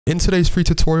In today's free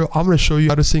tutorial, I'm going to show you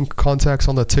how to sync contacts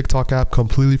on the TikTok app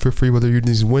completely for free, whether you're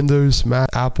using Windows, Mac,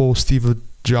 Apple, Steve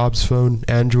Jobs phone,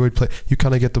 Android, Play. You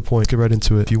kind of get the point. Get right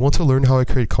into it. If you want to learn how I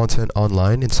create content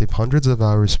online and save hundreds of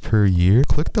hours per year,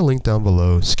 click the link down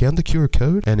below, scan the QR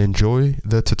code, and enjoy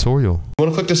the tutorial. You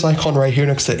want to click this icon right here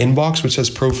next to inbox, which says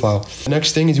profile. The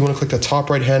next thing is you want to click the top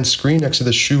right hand screen next to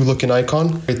the shoe looking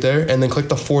icon right there, and then click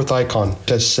the fourth icon that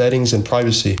says settings and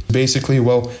privacy. Basically,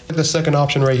 click the second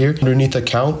option right here underneath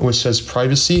account which says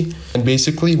privacy, and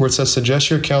basically where it says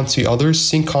suggest your account to others,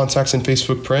 sync contacts and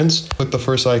Facebook friends, click the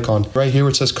first icon. Right here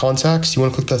where it says contacts, you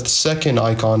want to click the second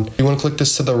icon. You want to click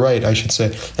this to the right, I should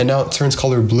say, and now it turns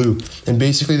color blue. And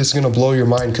basically this is going to blow your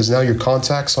mind because now your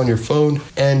contacts on your phone,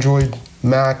 Android,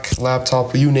 Mac,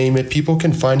 laptop, you name it, people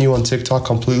can find you on TikTok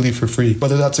completely for free.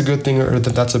 Whether that's a good thing or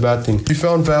that's a bad thing. If you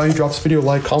found value, drop this video a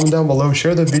like, comment down below,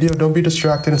 share the video, don't be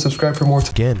distracted, and subscribe for more.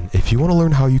 Again, if you want to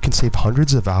learn how you can save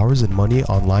hundreds of hours and money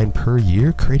online per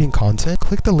year creating content,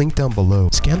 click the link down below,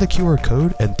 scan the QR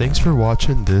code, and thanks for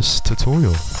watching this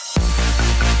tutorial.